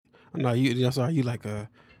No, I'm sorry. You like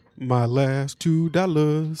my last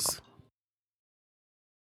 $2.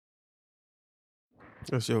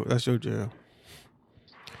 That's your jam.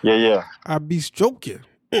 Yeah. I be stroking.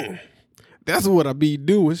 That's what I be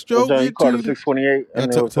doing. Stroking. You called it 628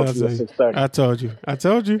 and it was supposed to be 630. I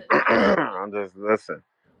told you. I'm just listen.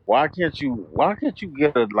 Why can't you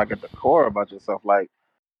get a decor about yourself? Like,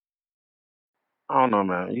 I don't know,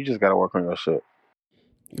 man. You just gotta work on your shit.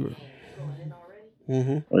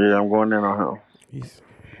 Mm-hmm. Yeah, I'm going in on him.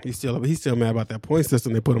 He's still mad about that point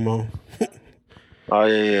system they put him on. Oh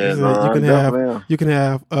yeah. You can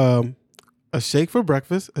have a shake for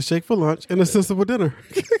breakfast, a shake for lunch, and a sensible dinner.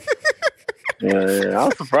 Yeah.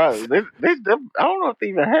 I'm surprised. They I don't know if they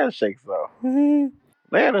even had shakes though. Mm-hmm.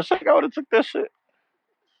 They had a shake. I would have took that shit.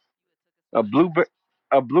 A blueberry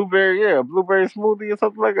smoothie or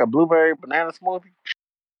something like that. A blueberry banana smoothie.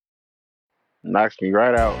 Knocks me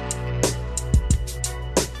right out.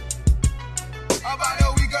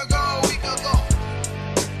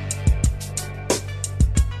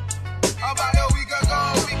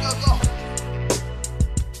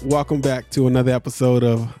 Welcome back to another episode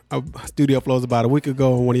of Studio Flows. About a week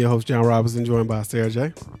ago, and one of your hosts, John Robinson, joined by Sarah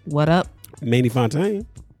J. What up? Manny Fontaine.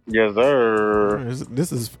 Yes, sir.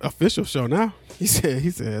 This is official show now. He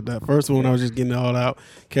said that first one I was just getting it all out,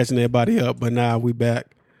 catching everybody up, but now we back.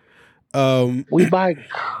 We back.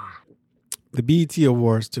 The BET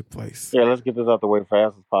Awards took place. Yeah, let's get this out the way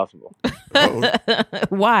fast as possible.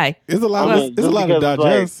 Why? It's a lot of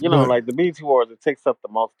digest. Like the BET Awards, it takes up the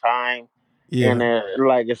most time. Yeah. And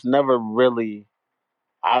it's never really.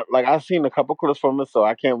 I've seen a couple clips from it, so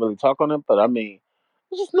I can't really talk on it. But I mean,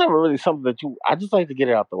 it's just never really something that I just like to get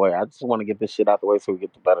it out the way. I just want to get this shit out the way so we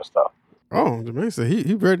get the better stuff. Oh, Jermaine said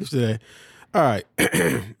he ready today. All right,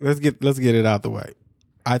 let's get it out the way.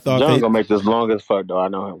 I thought John's gonna make this long as fuck though. I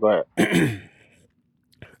know him. Go ahead.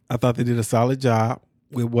 I thought they did a solid job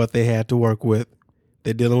with what they had to work with.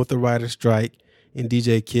 They're dealing with the writer's strike, and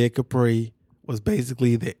DJ Kid Capri was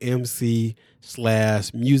basically the MC /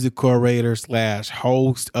 music curator /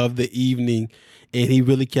 host of the evening, and he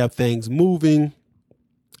really kept things moving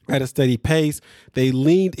at a steady pace. They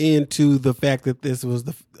leaned into the fact that this was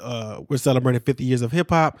we're celebrating 50 years of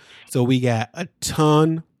hip hop, so we got a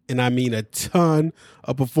ton, and I mean a ton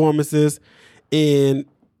of performances, and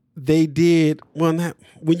they did when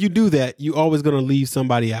you do that, you always going to leave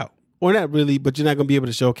somebody out, or not really, but you're not going to be able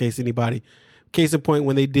to showcase anybody. Case in point,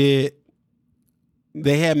 when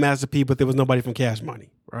they had Master P, but there was nobody from Cash Money,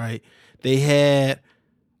 right? They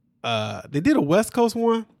did a West Coast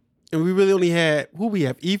one, and we really only had, we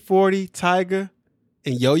have? E40, Tyga,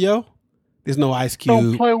 and Yo-Yo. There's no Ice Cube.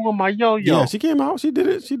 Don't play with my Yo-Yo. Yeah, she came out. She did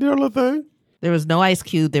it. She did her little thing. There was no Ice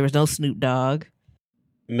Cube. There was no Snoop Dogg.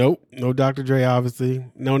 Nope. No Dr. Dre, obviously.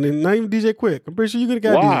 No, not even DJ Quick. I'm pretty sure you could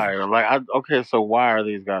have got Why? So why are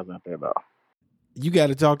these guys not there, though? You got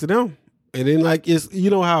to talk to them. And then, it's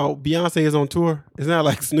how Beyonce is on tour. It's not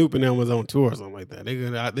like Snoop and them was on tour or something like that.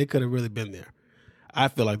 They could have really been there. I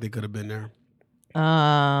feel like they could have been there.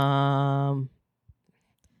 I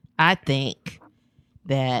think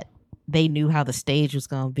that they knew how the stage was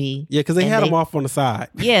going to be. Yeah, because they had them off on the side.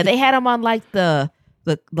 Yeah, they had them on the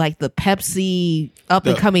Pepsi up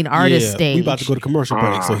and coming artist stage. We about to go to commercial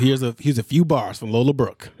break, so here's a few bars from Lola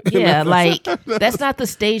Brooke. Yeah, that's not the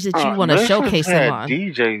stage that you want to showcase them on.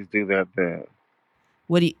 DJs do that then.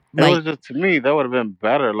 What do you? It was just, to me, that would have been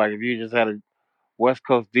better. Like if you just had a West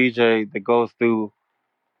Coast DJ that goes through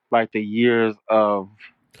the years of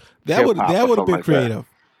that would have been creative.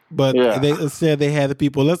 But they said they had the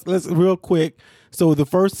people. Let's real quick. So the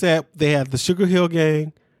first set they had the Sugar Hill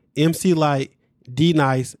Gang, MC Light, D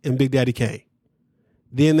Nice, and Big Daddy Kane.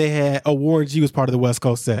 Then they had Warren G was part of the West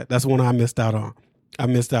Coast set. That's one I missed out on.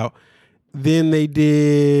 Then they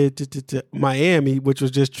did Miami, which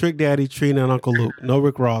was just Trick Daddy, Trina, and Uncle Luke. No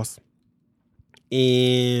Rick Ross.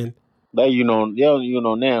 And that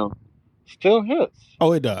now still hits.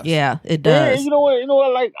 Oh, it does. Yeah, it does. Yeah, you know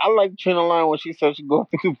what? I like Trina line when she said she go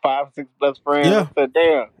through 5-6 best friends. Yeah. I said,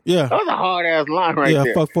 damn. Yeah. That was a hard ass line right there.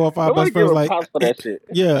 Yeah, fuck 4 or 5 best friends. For that shit.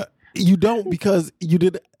 Yeah. You don't, because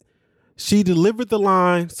she delivered the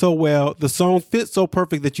line so well. The song fit so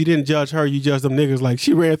perfect that you didn't judge her. You judged them niggas like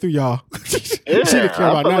she ran through y'all. She didn't care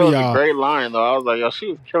about none of y'all. A great line though. I was like, yo, she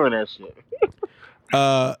was killing that shit.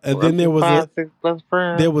 And then there was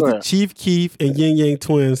the Chief Keef and Yin Yang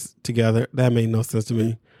Twins together. That made no sense to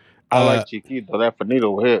me. I like Chief Keef though. That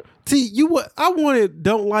Finito will hit. See, I wanted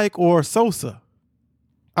Don't Like or Sosa.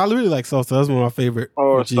 I really like Sosa. That's one of my favorite.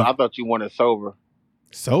 I thought you wanted Sober.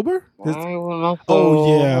 Sober?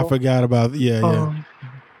 Oh yeah, I forgot about Then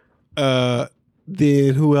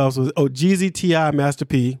who else was? Jeezy, T.I., Master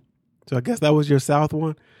P. So I guess that was your South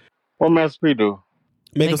one. What Master P do?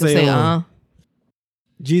 Make them say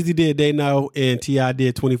Jeezy did They Know and T.I.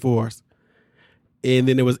 did 24s. And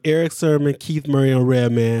then there was Eric Sermon, Keith Murray on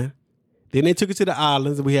Redman. Then they took it to the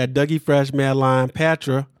islands and we had Dougie Fresh, Madeline,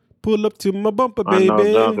 Patra. Pull up to my bumper, baby. I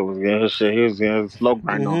know Jonathan was getting his shit. He was getting his slow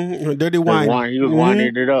grind on. Dirty wine. He was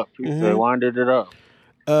winding it up. He said, winded it up.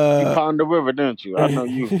 You Pond the River, didn't you? I know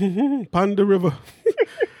you. Pond the River.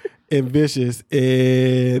 And Vicious.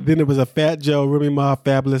 And then there was a Fat Joe, Remy Ma,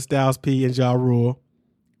 Fabulous, Styles P, and Ja Rule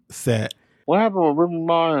set. What happened with Remy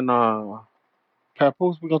Ma and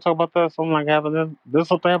Papoose? We gonna talk about that? Something like happened? Did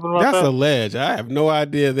something happen about that? That's alleged. I have no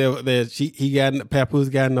idea that Papoose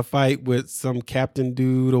got in a fight with some captain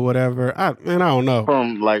dude or whatever. I don't know.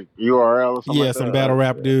 From like URL or something. Yeah, some battle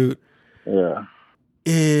rap dude. Yeah.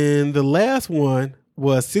 And the last one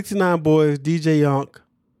was 69 Boys, DJ Yonk,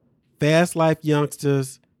 Fast Life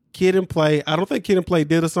Youngsters, Kid and Play. I don't think Kid and Play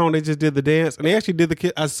did a song. They just did the dance, and they actually did the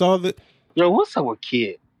kid. I saw the. Yo, what's up with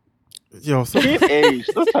Kid? Yo, Kid age.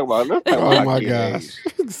 Let's talk about. Oh my gosh,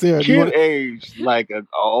 Sarah, Kid age like an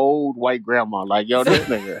old white grandma. Like yo, this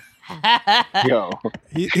nigga. Yo,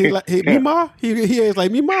 he me ma. He aged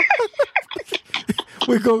like me ma.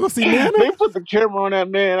 We gonna go see Nana. They put the camera on that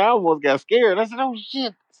man. I almost got scared. I said, "Oh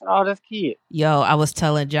shit." Oh, that's Kid. Yo, I was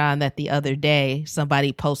telling John that the other day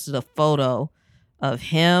somebody posted a photo of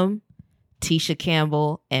him, Tisha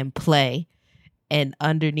Campbell, and Play. And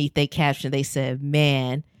underneath they caption, they said,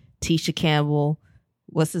 man, Tisha Campbell,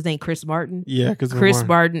 what's his name? Chris Martin? Yeah, Chris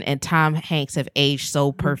Martin and Tom Hanks have aged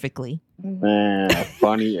so perfectly. Man,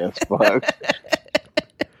 funny as fuck.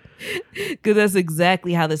 Because that's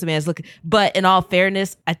exactly how this man's looking. But in all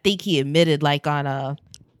fairness, I think he admitted like on a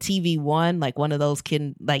TV One, like one of those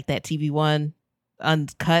like that TV One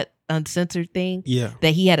uncut, uncensored thing. Yeah.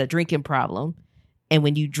 That he had a drinking problem. And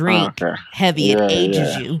when you drink heavy, it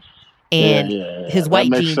ages you. And his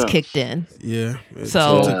white genes kicked in. Yeah.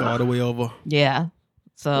 So took all the way over. Yeah.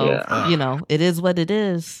 So, you know, it is what it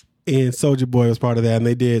is. And Soulja Boy was part of that. And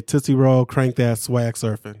they did Tootsie Roll, Crank That, Swag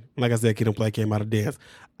Surfing. Like I said, Kid and Play came out of dance.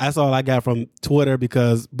 That's all I got from Twitter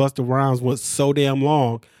because Busta Rhymes went so damn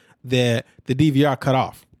long that the DVR cut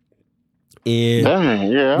off. And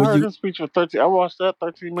dang, yeah, I heard this speech for 13. I watched that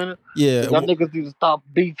 13 minutes. Yeah. Y'all niggas need to stop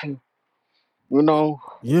beefing. You know,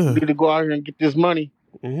 need to go out here and get this money.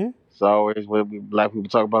 Mm-hmm. It's always when we black people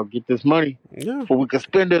talk about get this money. Yeah. But we can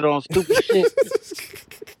spend it on stupid shit.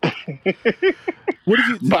 What did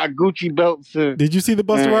you buy Gucci belts? Did you see the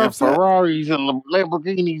Busta Rhymes set? Ferraris and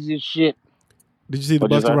Lamborghinis and shit. Did you see the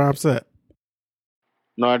Busta Rhymes set?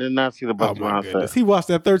 No, I did not see the Busta Rhymes set. He watched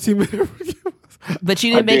that 13-minute review. But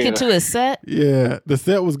you didn't make it to his set? Yeah, the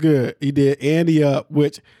set was good. He did Andy Up,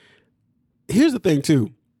 which, here's the thing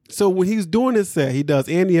too. So when he's doing his set, he does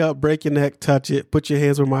Andy Up, Break Your Neck, Touch It, Put Your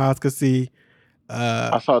Hands Where My Eyes Could See.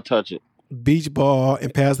 I saw Touch It. Beach Ball,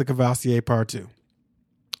 and Pass the Cavassier Part 2.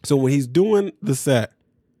 So when he's doing the set,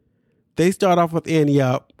 they start off with Andy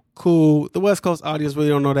Up. Cool. The West Coast audience really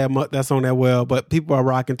don't know that song that well, but people are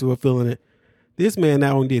rocking to it, feeling it. This man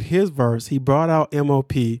not only did his verse, he brought out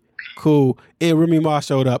M.O.P., cool, and Remy Ma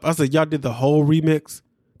showed up. I said, y'all did the whole remix?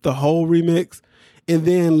 And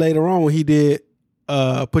then later on when he did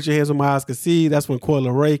Put Your Hands on My Eyes Could See, that's when Coi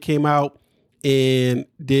Leray came out and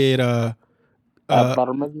did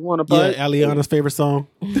Aliana's favorite song.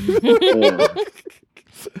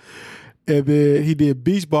 And then he did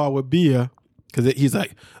Beach Ball with Bia because he's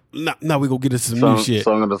like, now we gonna get us some new shit.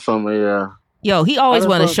 Song of the summer, yeah. Yo, he always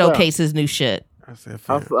want to showcase his new shit. I said,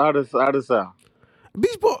 how does sound?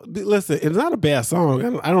 Beach Ball, listen, it's not a bad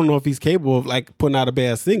song. I don't know if he's capable of like putting out a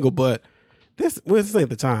bad single, but this ain't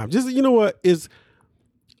the time. Just, you know what, is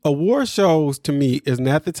award shows to me is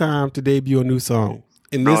not the time to debut a new song.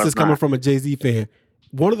 And this is coming from a Jay-Z fan.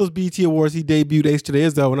 One of those BET Awards, he debuted H to the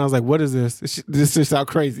Izzo, and I was like, what is this? This just sounds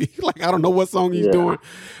crazy. Like, I don't know what song he's doing.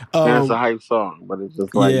 It's a hype song, but it's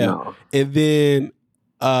just like, no. And then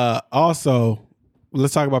also,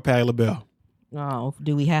 let's talk about Patti LaBelle. Oh,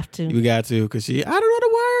 do we have to? We got to, because I don't know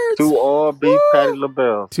the words. To all beef Patti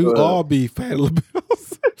LaBelle. To all beef Patti LaBelle.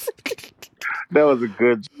 That was a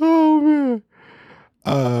good. Oh, man.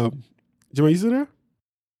 Jermaine, you still there?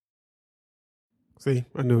 See,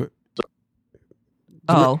 I knew it.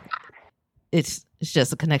 Oh, it's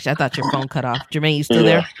just a connection. I thought your phone cut off. Jermaine, you still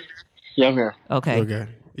there? Yeah, I'm here. Okay.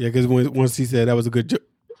 Yeah, because once he said that was a good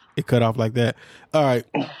it cut off like that. All right.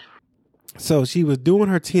 So she was doing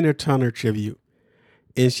her Tina Turner tribute,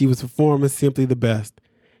 and she was performing Simply the Best.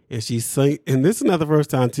 And she sang, and this is not the first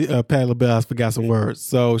time Patti LaBelle has forgot some words.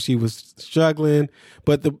 So she was struggling.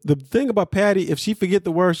 But the thing about Patti, if she forget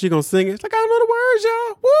the words, she gonna sing it. It's like, I don't know the words,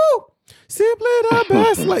 y'all. Woo! Simply the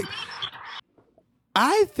Best. Like,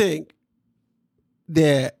 I think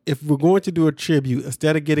that if we're going to do a tribute,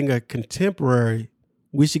 instead of getting a contemporary,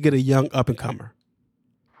 we should get a young up and comer,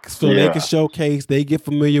 so they can showcase. They get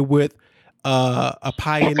familiar with a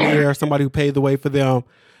pioneer, somebody who paved the way for them.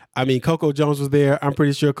 I mean, Coco Jones was there. I'm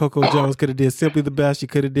pretty sure Coco Jones could have did Simply the Best. She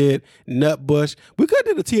could have did Nutbush. We could have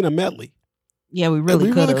did a Tina medley. Yeah, we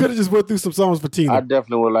really could have just went through some songs for Tina. I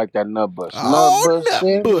definitely would like that Nutbush. Oh,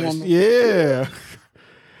 Nutbush, yeah.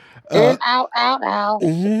 And out.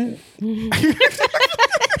 Mm-hmm.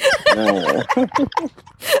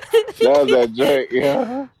 That was that joint,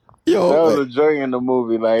 yeah. Yo, that was a joint in the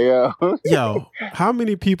movie, like, yo, how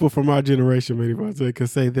many people from our generation, maybe, could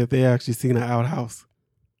say that they actually seen an outhouse?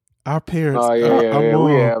 Our parents, our mom,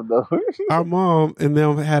 we have though. Our mom and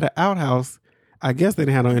them had an outhouse. I guess they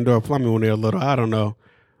didn't have no indoor plumbing when they were little. I don't know,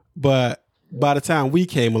 but by the time we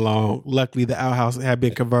came along, luckily the outhouse had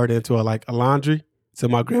been converted into a laundry. So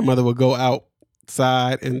my grandmother would go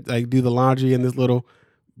outside and do the laundry in this little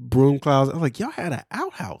broom closet. I was like, y'all had an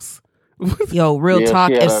outhouse. Yo, real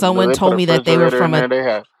talk. If someone told me that they were from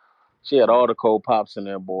she had all the cold pops in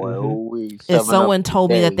there, boy. Mm-hmm. If someone told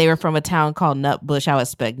me that they were from a town called Nutbush, I would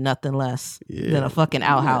expect nothing less than a fucking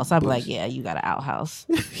outhouse. I'd be like, yeah, you got an outhouse.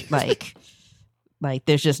 like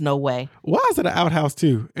there's just no way. Why is it an outhouse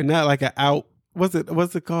too, and not like an out? What's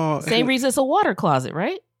it called? Same reason it's a water closet,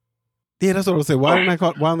 right? Yeah, that's what I was saying. Why don't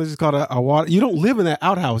they just call it a water? You don't live in that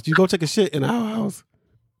outhouse. You go take a shit in an outhouse.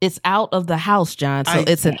 It's out of the house, John. So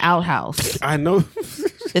it's an outhouse. I know.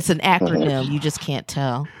 It's an acronym. You just can't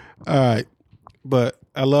tell. All right, but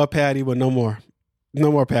I love Patty, but no more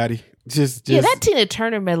Patty. Just yeah. That Tina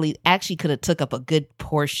Turner medley actually could have took up a good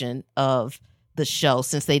portion of the show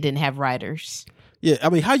since they didn't have writers. Yeah, I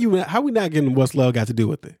mean, how we not getting What's Love got to do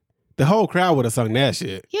with it? The whole crowd would have sung that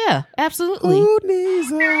shit. Yeah, absolutely. Who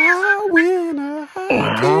needs a winner?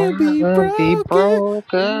 How can be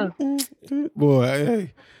broken? Boy,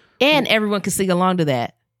 hey. And everyone can sing along to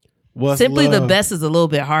that. What's Simply Love? The Best is a little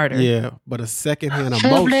bit harder. Yeah, but a secondhand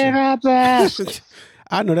emotion. The best.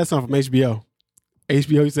 I know that song from HBO.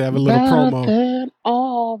 HBO used to have a little promo.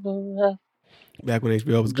 All the back when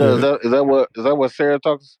HBO was good. Is that what Sarah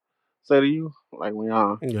say to you? Like when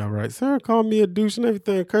y'all? Yeah, right. Sarah called me a douche and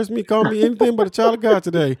everything. Cursed me, called me anything but a child of God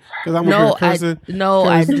today. Because I'm a cursing.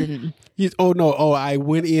 I didn't. I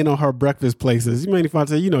went in on her breakfast places. You made me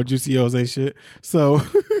say, Juicy O's ain't shit. So.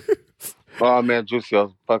 Oh man, Juicy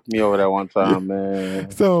O's fucked me over that one time, man.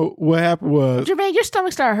 So what happened was, Jermaine, your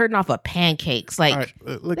stomach started hurting off of pancakes. Like right,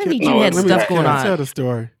 that means you had stuff going on. Tell the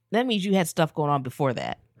story. That means you had stuff going on before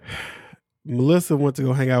that. Melissa went to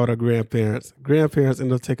go hang out with her grandparents. Grandparents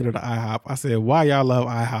ended up taking her to IHOP. I said, why y'all love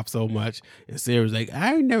IHOP so much? And Sarah was like,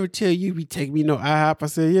 I never tell you be taking me no IHOP. I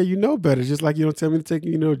said, yeah, you know better. Just like you don't tell me to take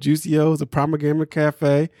you, Juicy O's, a Primer Gamer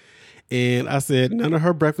Cafe. And I said, none of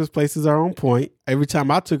her breakfast places are on point. Every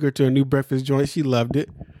time I took her to a new breakfast joint, she loved it.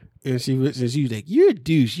 And she was like, you're a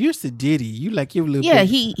douche. You're sedity. You like your little Yeah,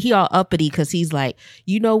 he all uppity because he's like,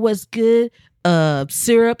 you know what's good?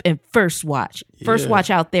 Syrup and First Watch. First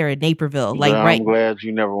Watch out there in Naperville. I'm glad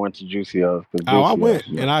you never went to Juicy O's. I went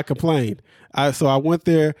and I complained. So I went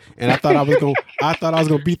there and I thought I was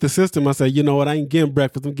gonna beat the system. I said, you know what? I ain't getting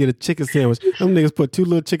breakfast. I'm getting a chicken sandwich. Them niggas put 2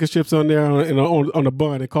 little chicken strips on there on the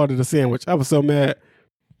bun and called it a sandwich. I was so mad.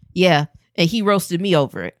 Yeah, and he roasted me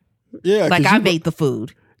over it. Yeah, like I made the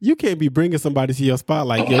food. You can't be bringing somebody to your spot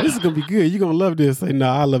like, yeah, this is gonna be good. You're gonna love this. Say, no,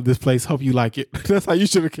 I love this place. Hope you like it. That's how you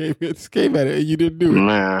should have came at it, and you didn't do it.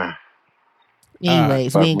 Nah.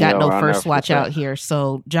 Anyways, we ain't got no First Watch out here.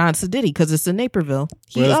 So John Sedity, because it's in Naperville.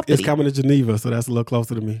 It's coming to Geneva, so that's a little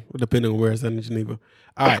closer to me, depending on where it's at in Geneva.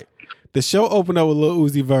 All right. The show opened up with Lil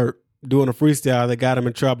Uzi Vert doing a freestyle that got him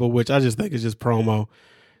in trouble, which I just think is just promo.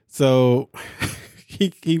 So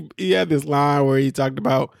he had this line where he talked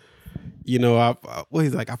about, he's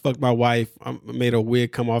like, I fucked my wife. I made her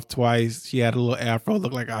wig come off twice. She had a little afro,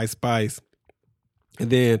 looked like Ice Spice. And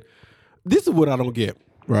then, this is what I don't get,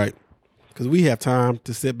 right? Because we have time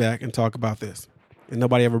to sit back and talk about this. And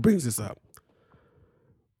nobody ever brings this up.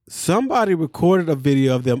 Somebody recorded a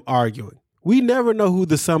video of them arguing. We never know who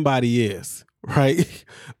the somebody is, right?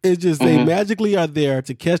 It's just they magically are there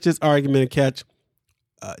to catch this argument and catch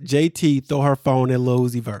JT throw her phone at Lil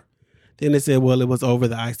Uzi Vert. Then they said, well, it was over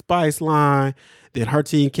the Ice Spice line. Then her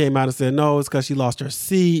team came out and said, no, it's because she lost her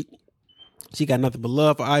seat. She got nothing but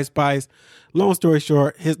love for Ice Spice. Long story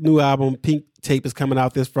short, his new album, Pink Tape, is coming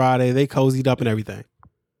out this Friday. They cozied up and everything.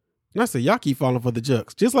 And I said, y'all keep falling for the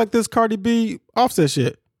jokes. Just like this Cardi B Offset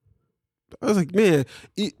shit. I was like, man,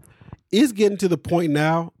 it's getting to the point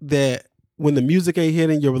now that when the music ain't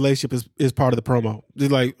hitting, your relationship is part of the promo.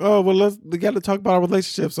 It's like, oh, well, we got to talk about our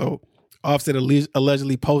relationship. So Offset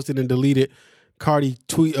allegedly posted and deleted Cardi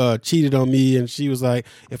cheated on me, and she was like,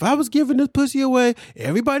 if I was giving this pussy away,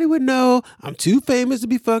 everybody would know I'm too famous to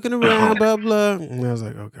be fucking around, blah, blah. And I was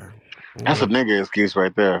like, okay. That's a nigga excuse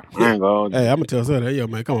right there. Yeah. I ain't going. Hey, I'm going to tell somebody, yo,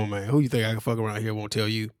 man, come on, man. Who you think I can fuck around here won't tell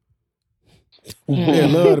you? They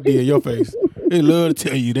love to be in your face. They love to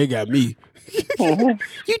tell you they got me.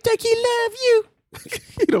 You think he love you?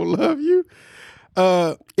 He don't love you.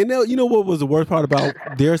 And now, you know what was the worst part about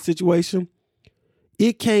their situation?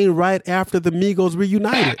 It came right after the Migos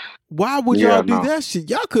reunited. Why would y'all do that shit?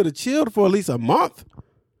 Y'all could have chilled for at least a month.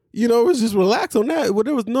 You know, it was just relax on that. Well,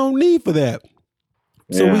 there was no need for that.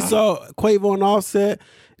 So we saw Quavo and Offset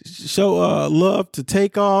show love to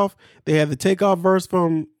Takeoff. They had the Takeoff verse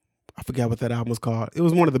from, I forgot what that album was called. It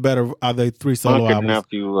was one of the better of the 3 solo albums.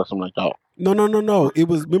 Nephew or something like that. No. It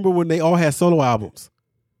was, remember when they all had solo albums?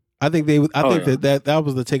 I think that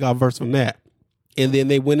was the Takeoff verse from that. And then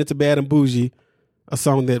they went into Bad and Bougie, a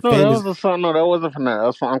song that that was a song. No, that wasn't from that. That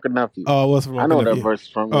was from Uncle Nephew. Oh, it was from Uncle Nephew. I know that verse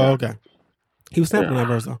from. Oh, okay. He was snapping that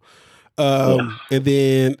verse though. And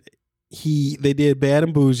then they did Bad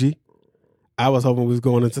and Bougie. I was hoping we was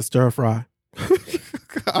going into Stir Fry.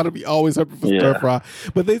 I'd be always hoping for Stir Fry.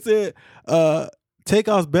 But they said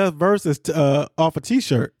Takeoff's best verse is off a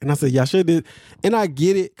T-shirt. And I said, y'all should did. And I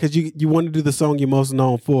get it because you want to do the song you're most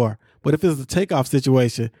known for. But if it's a Takeoff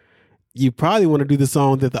situation, you probably want to do the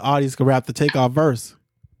song that the audience can rap the Takeoff verse.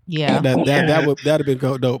 Yeah. That'd have been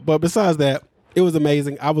dope. But besides that, it was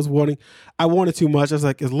amazing. I wanted too much. I was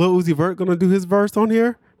like, is Lil Uzi Vert going to do his verse on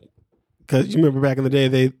here? Because you remember back in the day,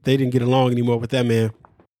 they didn't get along anymore with that man.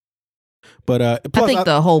 But plus, I think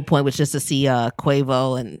the whole point was just to see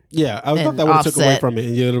Quavo and I thought that would have took away from it.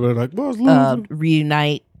 And you'd have been like, well, it's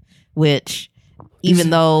reunite, which even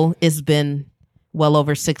though it's been well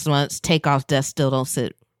over 6 months, Takeoff's death still don't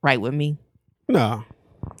sit right with me. No,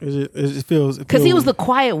 it just feels because he was the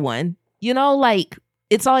quiet one. You know, like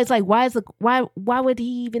it's always like, why would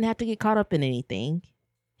he even have to get caught up in anything?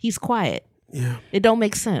 He's quiet. Yeah, it don't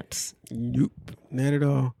make sense. Nope, not at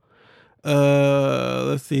all.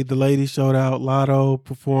 Let's see. The ladies showed out. Lotto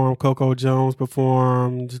performed. Coco Jones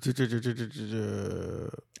performed.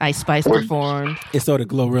 Ice Spice performed. And so did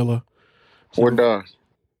Glorilla. We're done.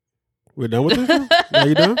 We're done with this? Are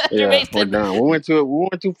you done? Yeah, we're done. We went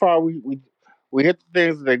too far. We hit the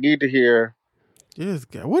things that they need to hear. Yes,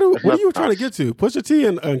 God. What are you trying to get to? Pusha T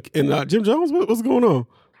and Jim Jones? What's going on?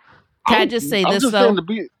 Can I just say this though?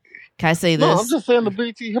 Can I say this? No, I'm just saying the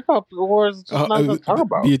BET Hip Hop Awards. Just not to talk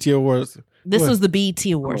about BET Awards. This was the BET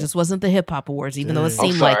Awards. This wasn't the Hip Hop Awards, even though it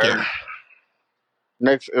seemed like it.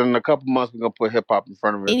 Next, in a couple months, we're gonna put hip hop in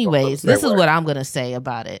front of it. Anyways, this is what I'm gonna say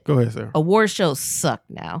about it. Go ahead, sir. Award shows suck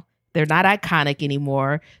now. They're not iconic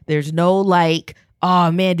anymore. There's no like, oh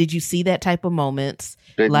man, did you see that type of moments?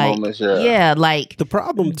 Big like, moments, yeah. Yeah, like the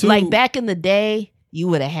problem too. Like back in the day, you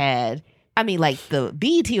would have had. I mean, like the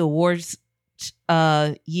BET Awards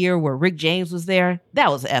year where Rick James was there,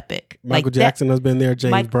 that was epic. Michael Jackson has been there.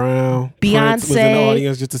 James Brown, Beyonce Prince was in the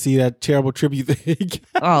audience just to see that terrible tribute thing.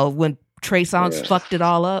 Oh, when Trey Songz fucked it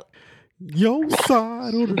all up. Your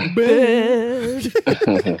side of the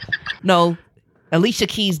bed. No, Alicia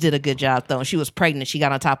Keys did a good job though. She was pregnant. She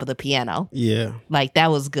got on top of the piano. Yeah, like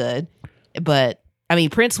that was good. But I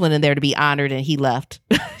mean, Prince went in there to be honored, and he left.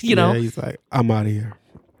 You know, he's like, I'm out of here.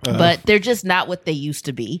 But they're just not what they used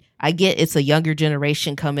to be. I get it's a younger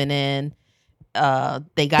generation coming in.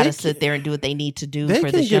 They got to sit there and do what they need to do. They for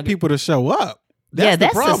can't get people to show up. That's the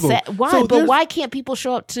problem. Why? So but why can't people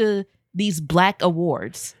show up to these black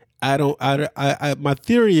awards? My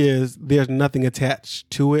theory is there's nothing attached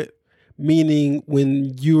to it. Meaning,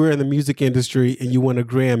 when you are in the music industry and you win a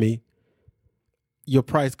Grammy, your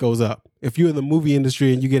price goes up. If you're in the movie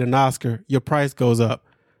industry and you get an Oscar, your price goes up.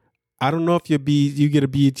 I don't know if you get a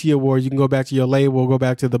BET award, you can go back to your label, go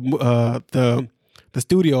back to the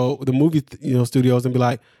studio, the movie studios, and be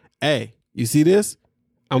like, "Hey, you see this?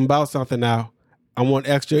 I'm about something now. I want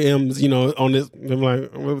extra M's, on this." I'm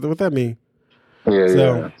like, what that mean?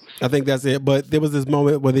 Yeah. I think that's it. But there was this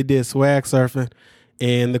moment where they did swag surfing,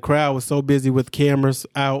 and the crowd was so busy with cameras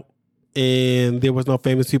out, and there was no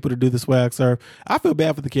famous people to do the swag surf. I feel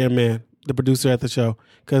bad for the cameraman, the producer at the show,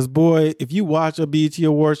 because boy, if you watch a BET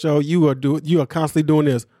award show, you are constantly doing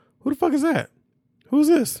this. Who the fuck is that? Who's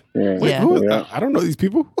this? Yeah. Wait, I don't know these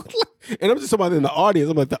people. And I'm just talking about in the audience.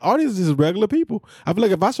 I'm like, the audience is just regular people. I feel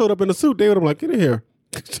like if I showed up in a suit, they would have been like, get in here.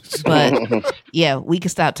 But yeah, we can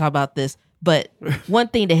stop talking about this. But one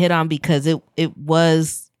thing to hit on, because it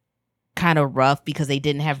was kind of rough because they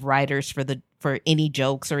didn't have writers for any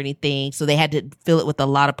jokes or anything, so they had to fill it with a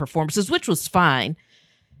lot of performances, which was fine.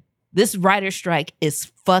 This writer strike is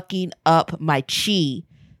fucking up my chi.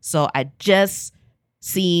 So I just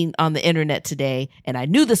seen on the internet today, and I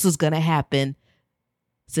knew this was going to happen.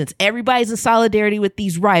 Since everybody's in solidarity with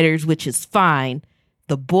these writers, which is fine,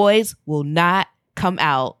 the boys will not come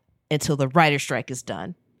out until the writer strike is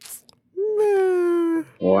done. Man.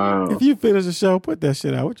 Wow. If you finish the show, put that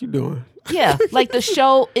shit out. What you doing? Yeah, like the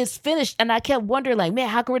show is finished, and I kept wondering, like, man,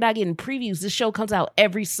 how come we're not getting previews? This show comes out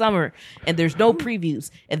every summer, and there's no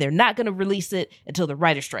previews, and they're not going to release it until the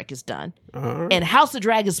writer strike is done. And House of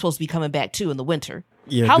Dragon is supposed to be coming back too in the winter.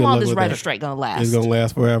 Yeah, how long is writer strike going to last? It's going to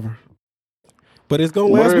last forever. But it's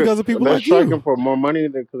going to last because of people like you. They're striking for more money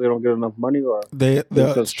because they don't get enough money, or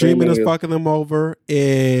the streaming is fucking them over,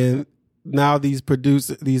 and now these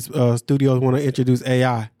studios want to introduce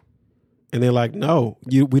AI. And they're like, no,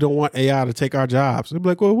 we don't want AI to take our jobs. They're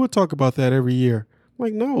like, well, we'll talk about that every year. I'm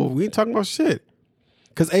like, no, we ain't talking about shit.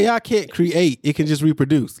 Because AI can't create. It can just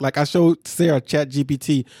reproduce. Like I showed Sarah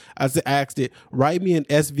ChatGPT. I asked it, write me an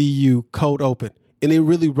SVU code open. And it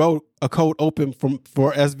really wrote a code open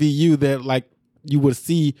for SVU that like you would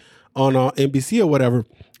see on NBC or whatever.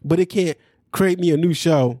 But it can't create me a new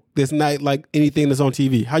show that's not like anything that's on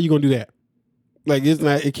TV. How you going to do that? Like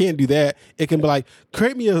it can't do that. It can be like,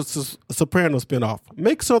 create me a Soprano spinoff.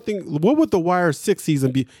 Make something. What would The Wire 6th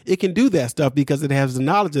season be? It can do that stuff because it has the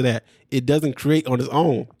knowledge of that. It doesn't create on its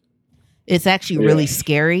own. It's actually really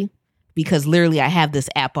scary because literally I have this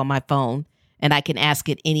app on my phone and I can ask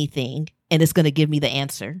it anything and it's going to give me the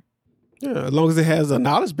answer. Yeah, as long as it has a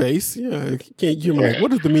knowledge base. Yeah, you're like,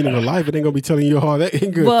 what is the meaning of life? It ain't gonna be telling you all that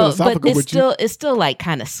ain't good philosophical. But it's still like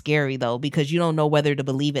kind of scary though because you don't know whether to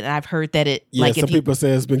believe it. And I've heard that some people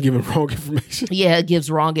say it's been giving wrong information. Yeah, it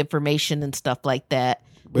gives wrong information and stuff like that.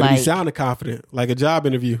 But like, it be sounding confident, like a job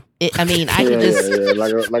interview. I can just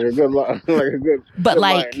like a good. But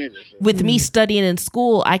like with me studying in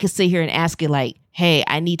school, I could sit here and ask it like, hey,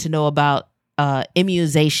 I need to know about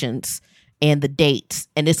immunizations and the dates,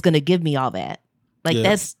 and it's going to give me all that. Like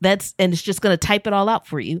that's, and it's just going to type it all out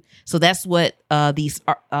for you. So that's what these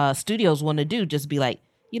studios want to do. Just be like,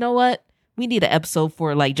 you know what? We need an episode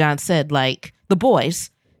for, like John said, like The Boys.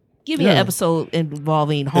 Give me an episode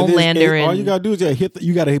involving Homelander. And all you got to do is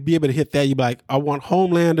you got to be able to hit that. You be like, I want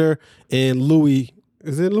Homelander and Louis.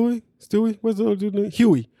 Is it Louis? Stewie? What's the other dude's name?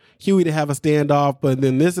 Huey to have a standoff, but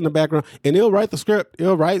then this in the background, and he'll write the script.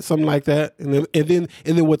 He'll write something like that, and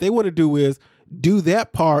then what they want to do is do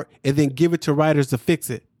that part and then give it to writers to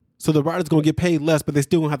fix it. So the writers gonna get paid less, but they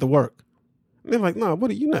still gonna have to work. And they're like, no,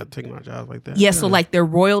 what are you not taking our jobs like that? Yeah, so like their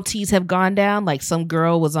royalties have gone down. Like some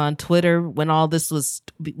girl was on Twitter when all this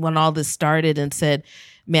started and said,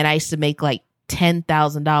 "Man, I used to make like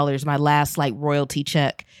 $10,000. My last like royalty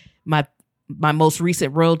check. My most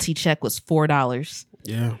recent royalty check was $4."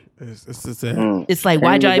 Yeah. It's sad. It's like,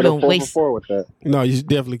 why'd y'all even waste? With that? No, you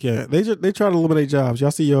definitely can't. They try to eliminate jobs.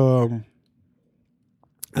 Y'all see I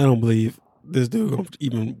don't believe this dude gonna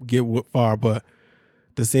even get far, but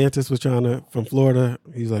DeSantis was from Florida.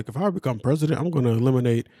 He's like, if I become president, I'm going to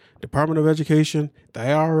eliminate Department of Education, the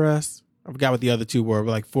IRS. I forgot what the other two were,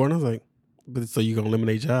 but like four. And I was like, but so you're gonna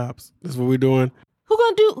eliminate jobs? That's what we're doing.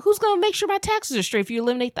 Who's gonna make sure my taxes are straight if you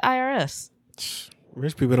eliminate the IRS?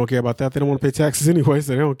 Rich people don't care about that. They don't want to pay taxes anyway,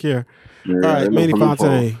 so they don't care. Yeah, all right, Manny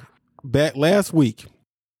Fontaine. Back last week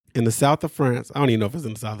in the south of France, I don't even know if it's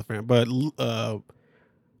in the south of France, but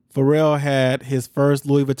Pharrell had his first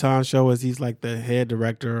Louis Vuitton show as he's like the head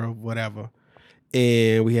director or whatever.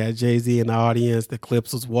 And we had Jay-Z in the audience. The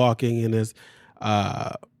Clips was walking and as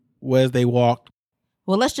they walked.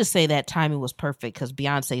 Well, let's just say that timing was perfect because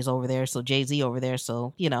Beyonce's over there, so Jay-Z over there,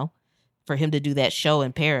 so, for him to do that show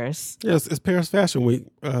in Paris. Yes, it's Paris Fashion Week.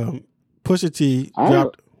 Pusha T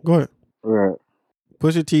dropped. Go ahead. Right.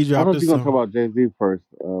 Pusha T dropped. I don't think you're going to talk about Jay-Z first,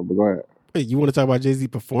 but go ahead. Wait, you want to talk about Jay-Z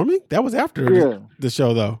performing? That was after the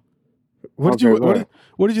show, though. What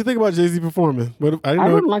did you think about Jay-Z performing? I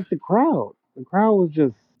didn't like the crowd. The crowd was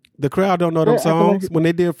just... The crowd don't know them songs when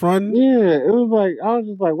they did Front. Yeah, it was like, I was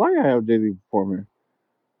just like, why you have Jay-Z performing?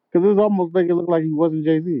 Because it was almost make it look like he wasn't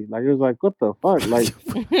Jay-Z. Like, it was like, what the fuck? Like,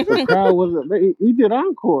 the crowd wasn't... He did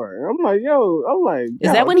encore. I'm like,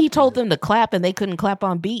 is that when he told them to clap and they couldn't clap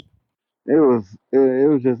on beat? It was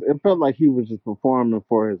just... It felt like he was just performing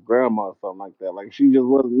for his grandma or something like that. Like, she just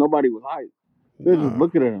wasn't... Nobody was hyped. They were just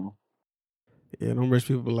looking at him. Yeah, them rich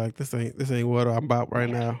people be like, this ain't what I'm about right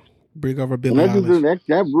now. Bring over Billie Eilish.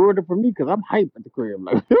 That ruined it for me because I'm hyped at the crib.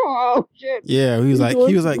 Like, oh shit! Yeah, he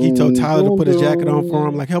told Tyler to put his jacket on for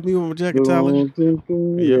him. Like, help me with my jacket, Tyler.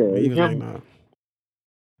 Yeah, he was like, nah.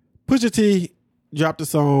 Pusha T dropped a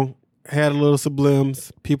song had a little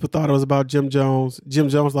sublims. People thought it was about Jim Jones. Jim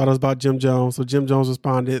Jones thought it was about Jim Jones. So Jim Jones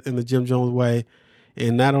responded in the Jim Jones way.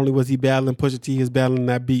 And not only was he battling Pusha T, he was battling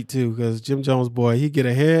that beat too. Because Jim Jones, boy, he get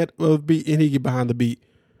ahead of the beat and he get behind the beat.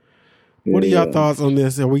 What are y'all thoughts on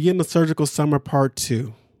this? Are we getting a Surgical Summer Part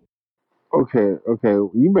 2? Okay.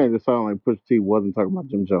 You made it sound like Pusha T wasn't talking about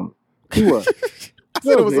Jim Jones. He was. I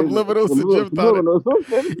said it was subliminal. Jim thought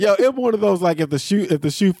it. Yo, it one of those like if the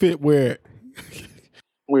shoe fit, wear it.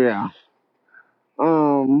 Yeah.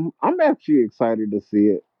 I'm actually excited to see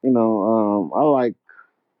it. I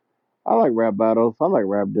like rap battles. I like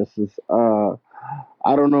rap disses. I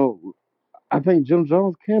don't know. I think Jim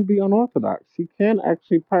Jones can be unorthodox. He can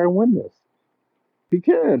actually probably win this. He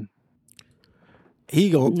can. He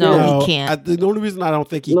gon' No, he can't. The only reason I don't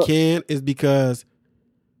think he can is because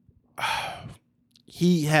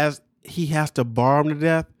he has to bar him to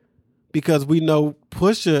death, because we know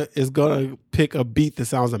Pusha is gonna pick a beat that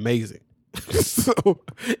sounds amazing. So,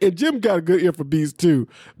 and Jim got a good ear for beats too,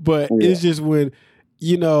 but it's just when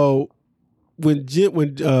Pusha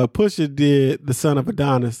did the Story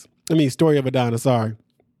of Adonis, sorry,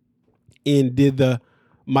 and did the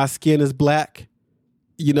My Skin Is Black,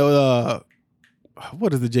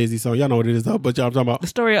 what is the Jay-Z song? Y'all know what it is though, but y'all talking about The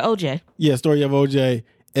Story of OJ. Yeah, Story of OJ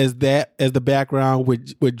as the background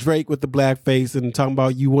with Drake with the black face and talking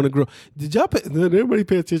about you want to grow. Did everybody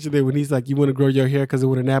pay attention there when he's like, you want to grow your hair because it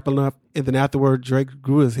wouldn't happen enough, and then afterward Drake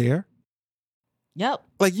grew his hair? Yep.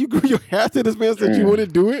 Like, you grew your hair to this man said you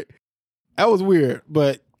wouldn't do it? That was weird,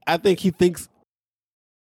 but I think he thinks,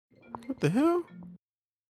 what the hell?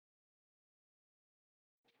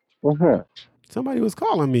 What's that? Somebody was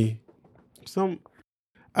calling me.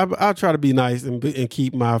 I'll try to be nice and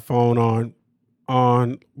keep my phone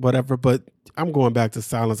on whatever, but I'm going back to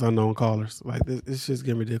silence unknown callers. Like, it's just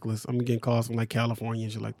getting ridiculous. I'm getting calls from like California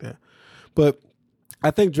and shit like that. But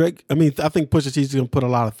I think Pusha T's gonna put a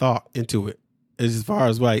lot of thought into it, as far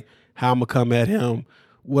as like how I'm gonna come at him,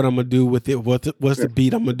 what I'm gonna do with it, what's the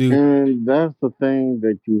beat I'm gonna do. And that's the thing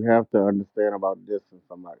that you have to understand about dissing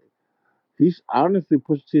somebody. Honestly,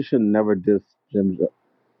 Pusha T should never diss Jim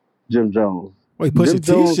Jones. Wait, Pusha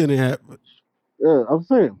T shouldn't have. Yeah, I'm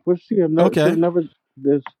saying Pusha T should never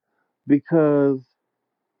diss, because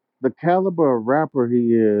the caliber of rapper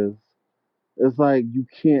he is, it's like you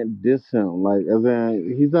can't diss him. Like, as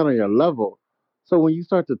in, he's not on your level. So when you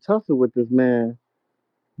start to tussle with this man,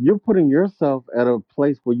 you're putting yourself at a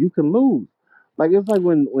place where you can lose. Like, it's like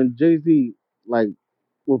when Jay-Z, like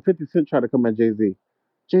when 50 Cent tried to come at Jay-Z,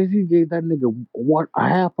 Jay-Z gave that nigga a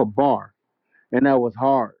half a bar, and that was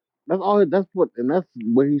hard. That's what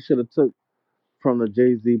he should have took from the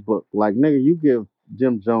Jay-Z book. Like, nigga, you give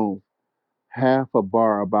Jim Jones half a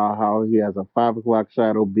bar about how he has a 5 o'clock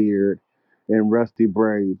shadow beard and rusty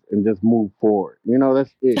braids, and just move forward.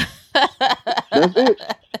 That's it. That's it.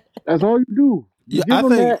 That's all you do. I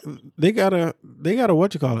think they gotta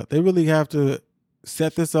what you call it. They really have to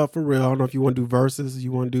set this up for real. I don't know if you want to do verses,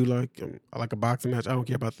 you want to do like a boxing match. I don't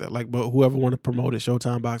care about that. Like, but whoever want to promote it,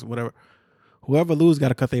 Showtime boxing, whatever. Whoever lose got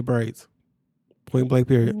to cut their braids. Point blank.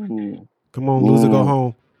 Period. Come on, loser, go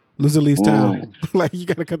home. Loser leaves town. Like, you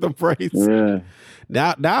got to cut them braids. Yeah.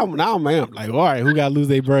 Now, man, like, all right, who got to lose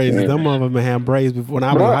their braids? Yeah. Them of them had braids before when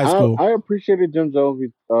I was in high school. I appreciated Jim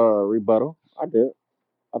Jones' rebuttal. I did.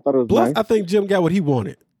 I thought it was Plus, nice. I think Jim got what he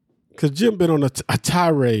wanted, because Jim been on a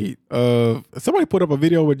tirade of. Somebody put up a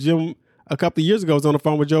video with Jim a couple of years ago. Was on the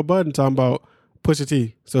phone with Joe Budden talking about Pusha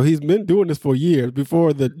T. So he's been doing this for years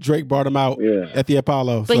before the Drake brought him out at the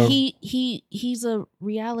Apollo. But he's a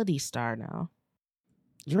reality star now.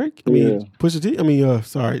 Drake? Pusha T?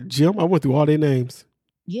 Sorry, Jim. I went through all their names.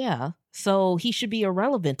 Yeah. So he should be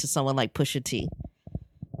irrelevant to someone like Pusha T.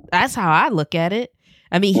 That's how I look at it.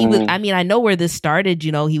 I mean, he was. I mean, I know where this started.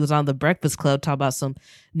 He was on the Breakfast Club talking about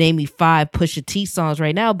name me 5 Pusha T songs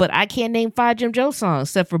right now, but I can't name 5 Jim Jones songs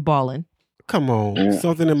except for Ballin'. Come on,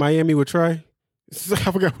 something in Miami with Trey.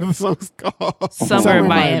 I forgot what the song's called. Summer in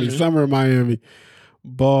Miami. Summer in Miami.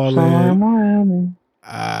 Ballin'. Summer in Miami.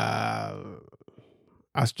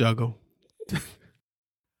 I struggle.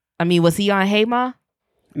 I mean, was he on Hey Ma?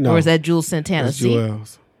 No. Or is that Jules Santana? That's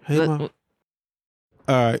Juelz. Hey Ma. All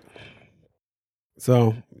right.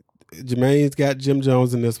 So, Jermaine's got Jim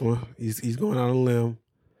Jones in this one. He's going out on a limb.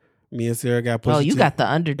 Me and Sarah got Pusha T. You got the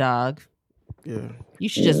underdog. Yeah. You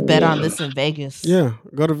should just bet on this in Vegas. Yeah.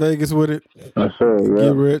 Go to Vegas with it.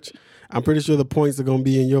 Get rich. I'm pretty sure the points are going to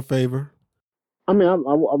be in your favor. I mean,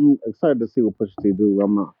 I'm excited to see what Pusha T do.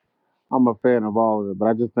 I'm a fan of all of it, but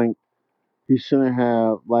I just think you shouldn't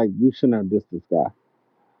have dissed this guy.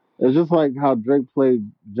 It's just like how Drake played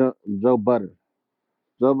Joe Budden.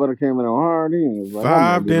 Joe Budden came in on hard. He was like,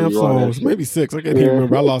 5 damn songs, maybe 6. I can't even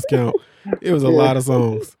remember. I lost count. It was a lot of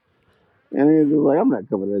songs. And he was just like, I'm not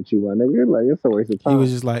coming at you, my nigga. Like, it's a waste of time. He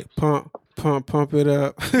was just like, pump it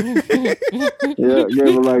up. Yeah,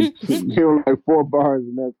 gave him like 4 bars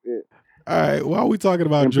and that's it. All right, why are we talking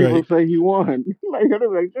about and Drake? People say he won. Like,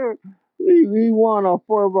 he won on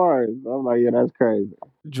 4 bars. I'm like, yeah, that's crazy.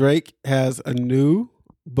 Drake has a new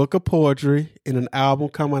book of poetry and an album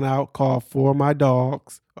coming out called For My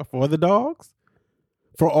Dogs. Or For the Dogs?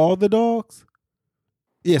 For All the Dogs?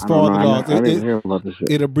 Yes, For All the Dogs. I didn't hear about this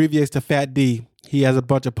shit. It abbreviates to Fat D. He has a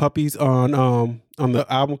bunch of puppies on the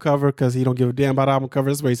album cover because he don't give a damn about album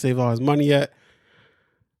covers. That's where he saves all his money at.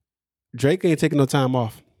 Drake ain't taking no time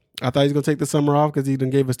off. I thought he was going to take the summer off because he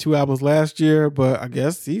done gave us 2 albums last year, but I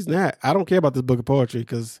guess he's not. I don't care about this book of poetry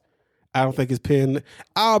because I don't think his pen.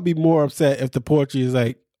 I'll be more upset if the poetry is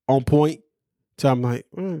like on point. So I'm like,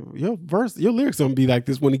 your lyrics don't be like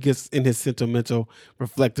this when he gets in his sentimental,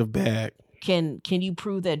 reflective bag. Can you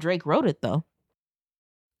prove that Drake wrote it though?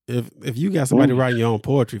 If you got somebody writing your own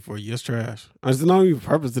poetry for you, it's trash. There's no even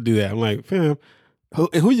purpose to do that. I'm like, fam,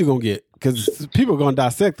 who you gonna get? Because people are gonna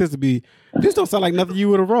dissect this to be. This don't sound like nothing you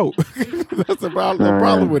would have wrote. That's the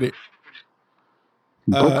problem with it.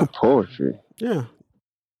 Book of poetry. Yeah.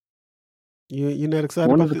 You're not excited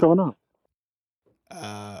when about is it coming out?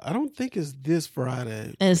 I don't think it's this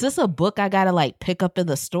Friday. And is this a book I gotta like pick up in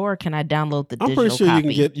the store? Or can I download the digital copy? I'm pretty sure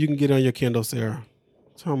copy? you can get on your Kindle, Sarah.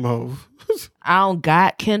 I don't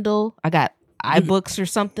got Kindle. I got iBooks or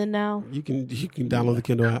something now. You can download the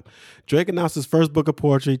Kindle app. Drake announced his first book of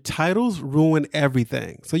poetry. Titles ruin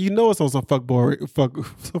everything. So you know it's on some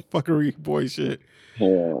fuckery boy shit.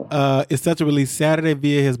 Yeah. It's set to release Saturday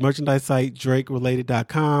via his merchandise site,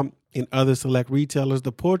 DrakeRelated.com, and other select retailers.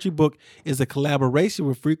 The poetry book is a collaboration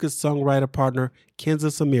with Freaka's songwriter partner,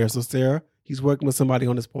 Kenza Samir. So Sarah, he's working with somebody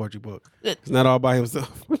on this poetry book. It's not all by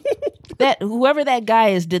himself. That whoever that guy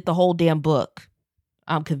is did the whole damn book.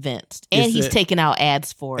 I'm convinced. And he's taking out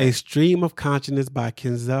ads for it. A Stream of Consciousness by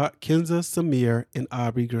Kenza Samir and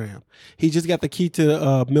Aubrey Graham. He just got the key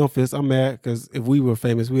to Memphis. I'm mad because if we were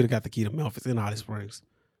famous, we'd have got the key to Memphis in Holly Springs.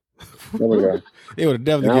 There we go. They would have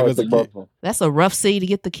definitely given us a key. That's a rough city to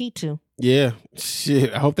get the key to. Yeah.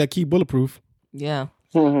 Shit. I hope that key bulletproof. Yeah.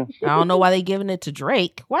 I don't know why they giving it to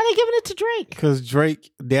Drake. Why are they giving it to Drake? Because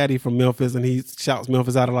Drake, daddy from Memphis, and he shouts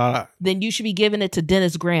Memphis out a lot. Then you should be giving it to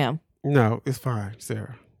Dennis Graham. No, it's fine,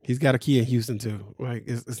 Sarah. He's got a key in Houston too. Like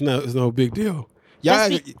it's no big deal.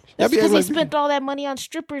 That's because he spent all that money on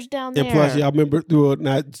strippers down there. And plus, y'all remember,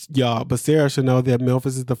 not y'all, but Sarah should know that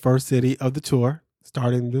Memphis is the first city of the tour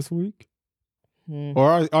starting this week,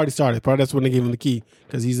 or already started. Probably that's when they gave him the key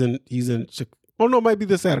because he's in. Oh no, it might be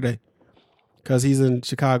this Saturday because he's in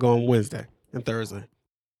Chicago on Wednesday and Thursday.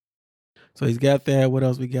 So he's got that. What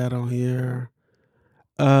else we got on here?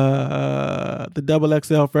 The double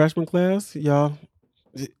XL freshman class, y'all.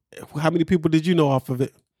 How many people did you know off of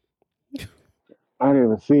it? I didn't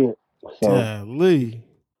even see it. So Golly.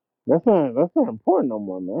 That's not important no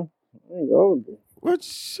more, man. I ain't old.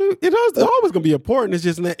 It's always gonna be important. It's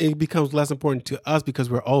just that it becomes less important to us because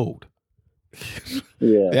we're old.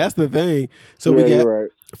 Yeah, that's the thing. So we got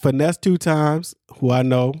Finesse 2 times, who I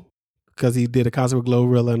know because he did a concert with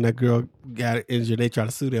Glorilla and that girl got injured. They tried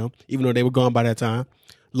to sue them, even though they were gone by that time.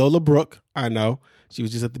 Lola Brooke, I know. She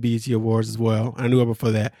was just at the BET Awards as well. I knew her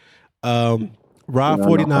before that. Rod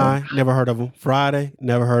 49, never heard of him. Friday,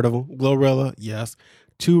 never heard of him. Glorilla, yes.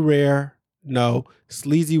 Too Rare, no.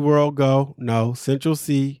 Sleazy World Go, no. Central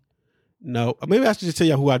C, no. Maybe I should just tell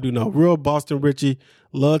you who I do know. Real Boston Richie,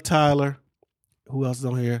 Lil Tyler. Who else is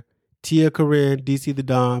on here? Tia Corinne, DC the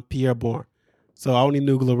Don, Pierre Bourne. So I only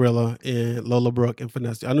knew Glorilla and Lola Brooke and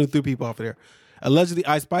Finesse. I knew 3 people off of there. Allegedly,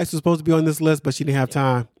 Ice Spice was supposed to be on this list, but she didn't have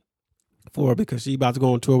time for it because she about to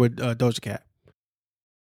go on tour with Doja Cat.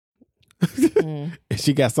 And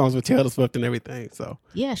she got songs with Taylor Swift and everything. So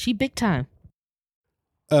yeah, she big time.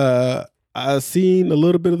 I've seen a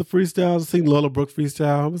little bit of the freestyles. I've seen Lola Brooke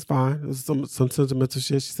freestyle. It was fine. It was some sentimental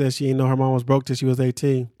shit. She said she didn't know her mom was broke till she was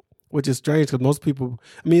 18, which is strange because most people.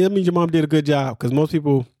 I mean, that means your mom did a good job because most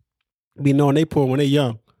people be knowing they poor when they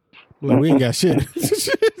young. Like we ain't got shit.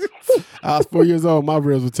 I was 4 years old. My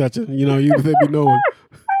ribs were touching. You know, you they be knowing.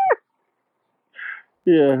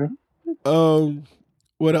 Yeah. So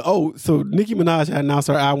Nicki Minaj had announced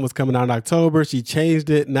her album was coming out in October. She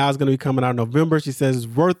changed it. Now it's going to be coming out in November. She says it's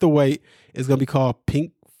worth the wait. It's going to be called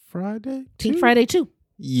Pink Friday 2? Pink Friday 2.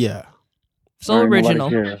 Yeah. So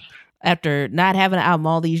original. After not having an album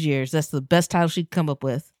all these years, that's the best title she could come up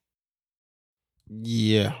with.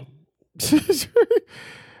 Yeah.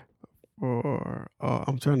 Or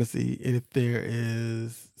I'm trying to see if there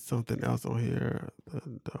is something else on here.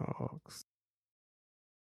 The dogs.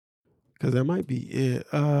 Because that might be it.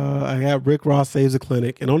 I have Rick Ross saves a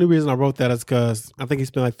clinic. And the only reason I wrote that is because I think he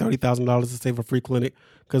spent like $30,000 to save a free clinic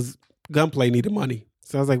because Gunplay needed money.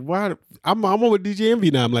 So I was like, why? I'm on with DJ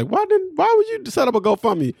Envy now. I'm like, why would you set up a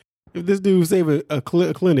GoFundMe if this dude saved a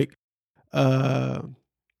clinic?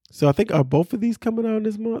 So I think, are both of these coming out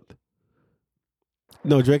this month?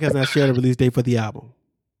 No, Drake has not shared a release date for the album.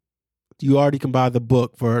 You already can buy the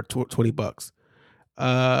book for $20.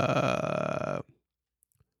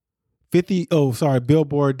 50. Oh, sorry.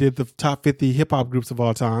 Billboard did the top 50 hip hop groups of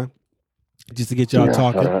all time, just to get y'all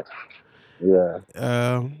talking. Yeah.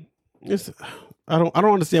 I don't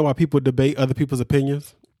understand why people debate other people's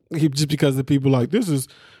opinions just because the people like this is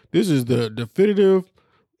the definitive.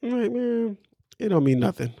 I'm like, man, it don't mean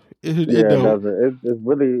nothing. It doesn't. It's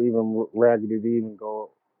really even raggedy to even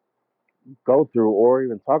go through or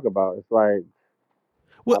even talk about. It's like,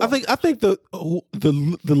 well, I think the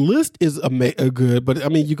list is a good, but I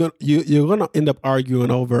mean you're gonna end up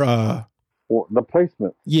arguing over the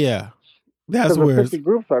placement. Yeah, that's where the 50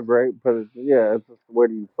 groups are great, but it's just where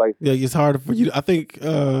do you place it? Yeah, it's harder for you. I think.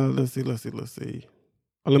 Let's see. Let's do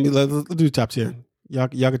the top 10. Y'all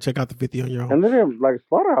can check out the 50 on your own. And then like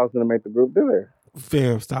Slaughterhouse didn't make the group, did they?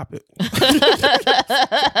 Fam, stop it. That's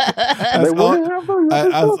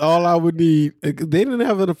all I would need. They didn't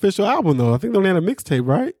have an official album though. I think they only had a mixtape,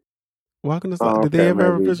 right? Welcome to Did they ever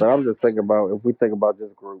have an official? But I'm just thinking about if we think about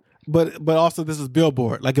this group. But also this is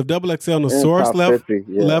Billboard. Like if Double XL and the Source left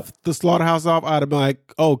the Slaughterhouse off, I'd have been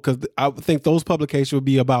like, oh, because I would think those publications would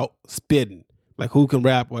be about spitting, like who can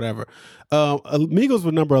rap, whatever. Amigos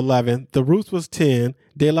was number 11. The Roots was 10.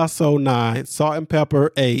 De La Soul 9. Salt and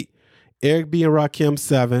Pepper 8. Eric B and Rakim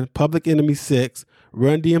 7, Public Enemy 6,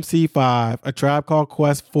 Run DMC 5, A Tribe Called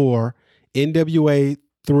Quest 4, NWA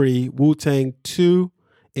 3, Wu-Tang 2,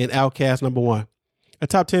 and Outkast number 1.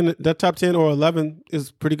 That top 10 or 11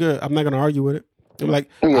 is pretty good. I'm not gonna argue with it. I'm like,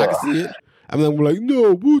 I can see it. I'm like,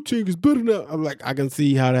 no, Wu-Tang is better now. I'm like, I can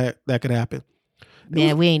see how that could happen.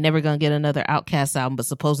 Man, we ain't never gonna get another Outkast album, but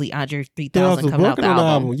supposedly Andre 3000 coming out the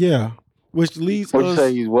album. Yeah, which leads us. What you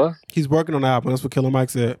say? He's what? He's working on the album. That's what Killer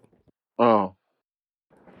Mike said. Oh. All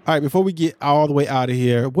right, before we get all the way out of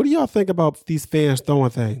here, what do y'all think about these fans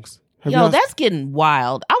throwing things? That's getting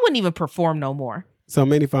wild. I wouldn't even perform no more. So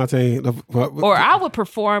Manny Fontaine. Or I would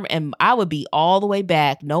perform and I would be all the way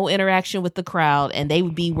back, no interaction with the crowd, and they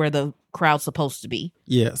would be where the crowd's supposed to be.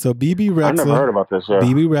 Yeah, so BB Rexa. I never heard about this yet.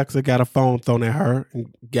 BB Rexa got a phone thrown at her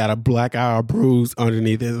and got a black eye or bruise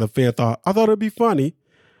underneath it. The fan thought it'd be funny.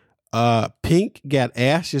 Pink got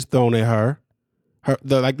ashes thrown at her.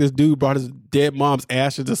 This dude brought his dead mom's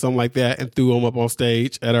ashes or something like that and threw them up on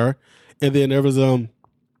stage at her. And then there was a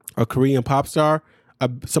Korean pop star.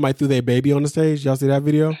 Somebody threw their baby on the stage. Y'all see that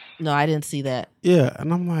video? No, I didn't see that. Yeah,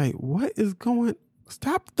 and I'm like, what is going?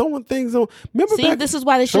 Stop throwing things on. Remember, this is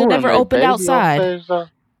why they should have never opened outside.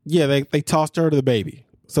 Yeah, they tossed her to the baby.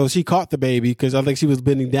 So she caught the baby because I think she was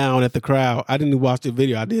bending down at the crowd. I didn't watch the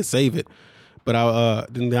video. I did save it. But I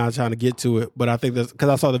didn't trying to get to it. But I think that's because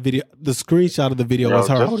I saw the video. The screenshot of the video was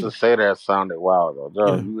her. Just to say that sounded wild though.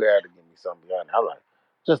 Joe, you had to give me something behind it. I was like,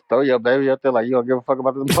 just throw your baby up there like you don't give a fuck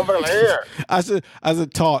about this motherfucker. Like, here. I said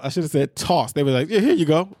toss. I should have said toss. They were like, yeah, here you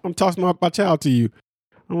go. I'm tossing my child to you.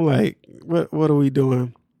 I'm like, what are we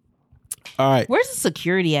doing? All right. Where's the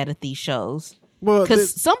security at these shows? Well,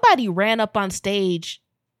 because somebody ran up on stage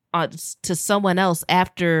to someone else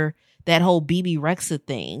after that whole BB Rexa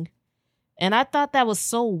thing. And I thought that was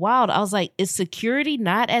so wild. I was like, is security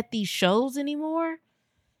not at these shows anymore?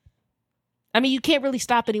 I mean, you can't really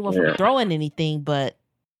stop anyone from throwing anything, but.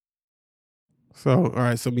 So, all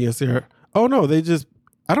right. So me and Sarah. Oh, no. I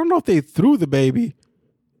don't know if they threw the baby.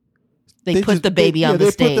 They put the baby on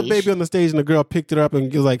the stage. They put the baby on the stage and the girl picked it up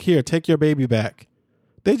and was like, here, take your baby back.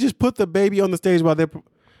 They just put the baby on the stage while they're.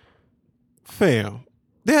 Fam.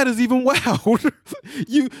 That is even wild.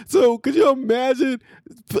 Could you imagine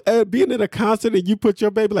being at a concert and you put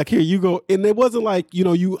your baby like, here you go, and it wasn't like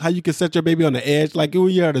how you can set your baby on the edge like when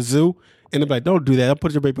you're at a zoo and they're like, don't do that. Don't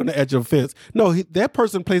put your baby on the edge of a fence. No, that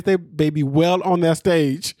person placed their baby well on that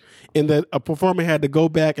stage, and that a performer had to go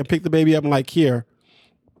back and pick the baby up and like, here.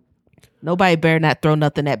 Nobody better not throw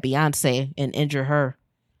nothing at Beyonce and injure her.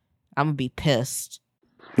 I'm gonna be pissed.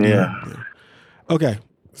 Yeah. Okay.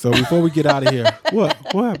 So before we get out of here, what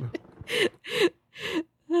happened?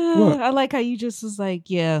 What? I like how you just was like,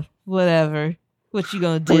 yeah, whatever. What you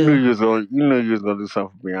gonna do? You knew you was gonna do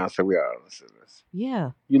something for Beyonce. We all listen to this.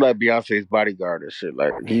 Yeah. You like Beyonce's bodyguard and shit.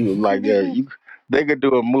 Like he was like, yeah, they could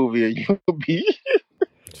do a movie and you could be.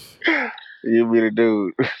 You be the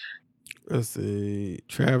dude. Let's see.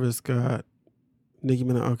 Travis Scott, Nicki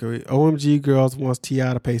Minaj. Okay, OMG Girls wants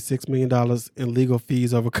T.I. to pay $6 million in legal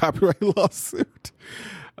fees over copyright lawsuit.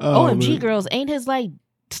 OMG Girls ain't his like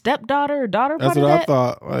stepdaughter or daughter? That's part what of I that?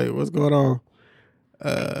 thought. Like, what's going on?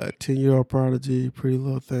 10-year-old prodigy, pretty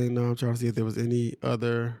little thing. Now I'm trying to see if there was any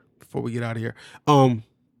other before we get out of here.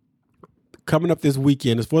 Coming up this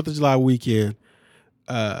weekend, it's 4th of July weekend.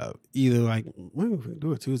 Either like we can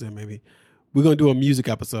do it Tuesday maybe. We're gonna do a music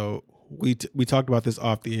episode. We talked about this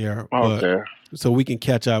off the air, Okay. but so we can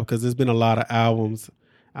catch up because there's been a lot of albums.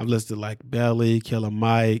 I've listed like Belly, Killer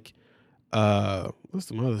Mike, what's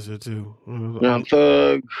some other shit too? Young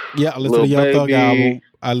Thug. Yeah, I listed the Young Thug album.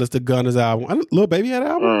 I listed Gunna's album. Lil Baby had an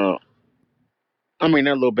album. I mean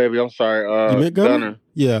that Lil Baby. I'm sorry. You meant Gunna?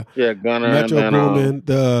 Yeah, Gunna. Metro and then, Boomin,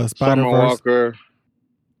 the Spider Summer Verse. Walker.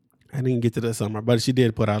 I didn't get to the summer, but she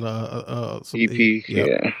did put out some EP.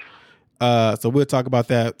 Yeah. So we'll talk about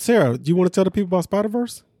that. Sarah, do you want to tell the people about Spider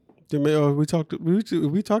Verse? We talked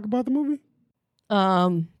about the movie.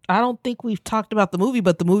 I don't think we've talked about the movie,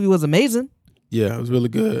 but the movie was amazing. Yeah, it was really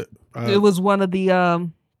good. It was one of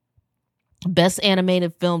the best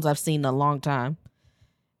animated films I've seen in a long time,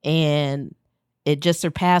 and it just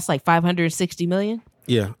surpassed like 560 million.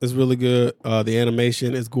 Yeah, it's really good. The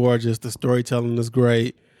animation is gorgeous. The storytelling is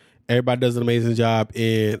great. Everybody does an amazing job,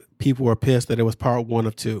 and people were pissed that it was part 1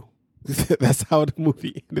 of 2. That's how the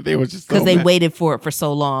movie ended. They were just because they waited for it for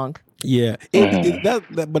so long. Yeah,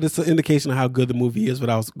 but it's an indication of how good the movie is.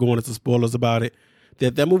 Without going into spoilers about it,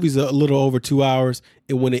 that movie's a little over 2 hours,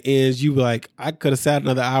 and when it ends, you like, I could have sat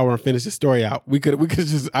another hour and finished the story out. We could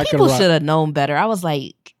just. People should have known better. I was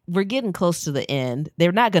like, we're getting close to the end.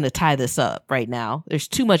 They're not going to tie this up right now. There's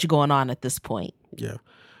too much going on at this point. Yeah.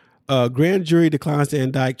 Grand jury declines to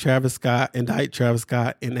indict Travis Scott in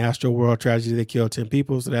Astro World tragedy. They killed 10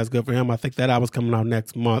 people, so that's good for him. I think that album's coming out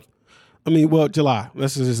next month. July.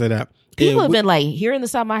 Let's just say that. People have been like, hearing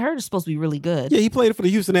this album, I heard it's supposed to be really good. Yeah, he played it for the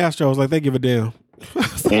Houston Astros. Like, they give a damn.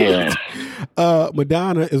 Yeah.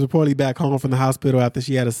 Madonna is reportedly back home from the hospital after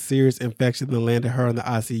she had a serious infection that landed her in the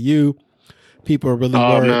ICU. People are really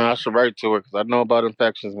worried. Oh, man, I should write to her because I know about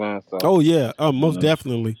infections, man. So. Oh, yeah. Most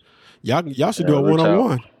definitely. Y'all should do a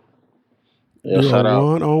one-on-one. Yeah, shout out.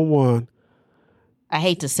 One-on-one. I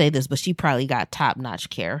hate to say this, but she probably got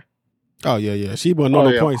top-notch care. Oh, yeah. She wasn't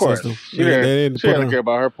on the point system. She didn't care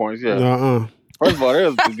about her points, yeah. First of all, they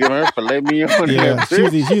was giving her filet mignon. Yeah,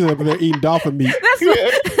 she's up there eating dolphin meat.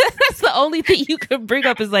 That's the only thing you can bring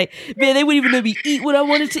up is like, man, they wouldn't even let me eat what I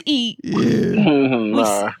wanted to eat.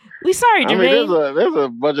 Yeah. We sorry, Jermaine. I mean, there's a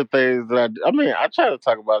bunch of things that I try to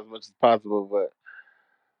talk about as much as possible, but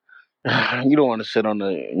you don't want to shit on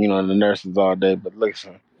the nurses all day. But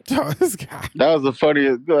listen, this guy. That was the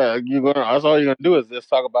funniest. That's all you're gonna do is just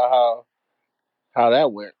talk about how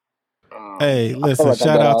that went. Hey, listen!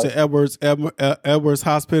 Shout out to Edwards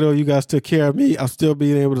Hospital. You guys took care of me. I'm still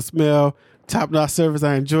being able to smell. Top-notch service.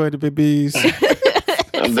 I enjoyed the babies.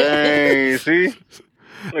 Dang, see.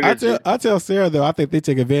 I tell Sarah though, I think they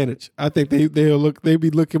take advantage. I think they be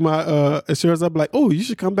looking my insurance up like, oh, you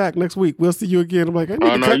should come back next week. We'll see you again. I'm like,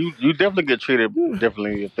 you definitely get treated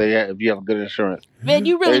differently if you have good insurance. Man,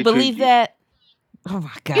 you really believe that? Oh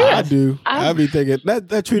my God, yeah, I do. I be thinking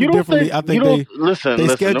that treated differently. I think they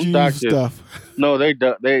schedule you stuff. No, they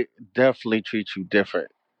definitely treat you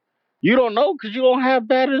different. You don't know because you don't have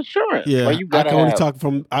bad insurance. Yeah, you I only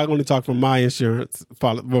talk from my insurance,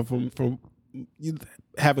 from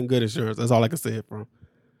having good insurance. That's all I can say it from.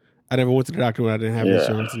 I never went to the doctor when I didn't have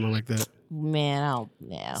insurance and all like that. Man, I don't.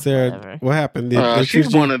 Yeah, Sarah, whatever. What happened?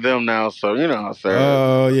 She's one of them now, so you know, Sarah.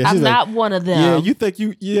 Oh yeah, I'm not one of them. Yeah, you think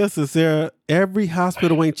so Sarah. Every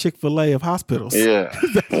hospital ain't Chick-fil-A of hospitals. Yeah,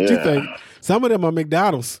 that's what you think. Some of them are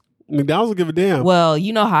McDonald's. McDonald's will give a damn. Well,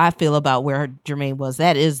 you know how I feel about where Jermaine was.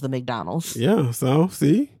 That is the McDonald's. Yeah. So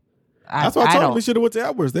see, that's why I told them we should have went to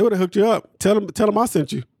Edwards. They would have hooked you up. Tell them I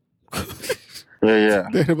sent you. Yeah.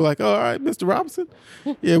 They'd be like, all right, Mr. Robinson.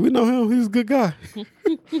 Yeah, we know him. He's a good guy.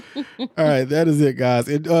 All right, that is it, guys.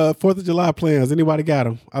 4th of July plans. Anybody got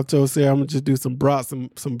them? I told Sarah I'm going to just do some brats,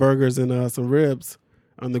 some burgers, and some ribs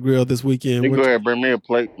on the grill this weekend. You go ahead and bring me a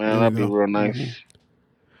plate, man. That'd be real nice. Mm-hmm.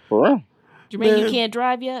 For real. Jermaine, you can't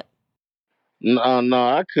drive yet? No,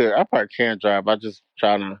 I could. I probably can't drive. I just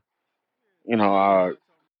trying to,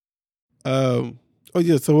 Oh,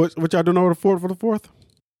 yeah. So what y'all doing over for the 4th?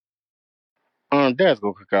 Dad's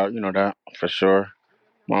gonna cook out, you know that for sure.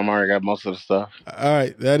 Mom already got most of the stuff. All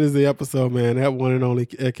right, that is the episode, man. That one and only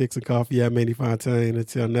Ed Kicks and Coffee at Manny Fontaine.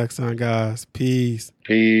 Until next time, guys. Peace.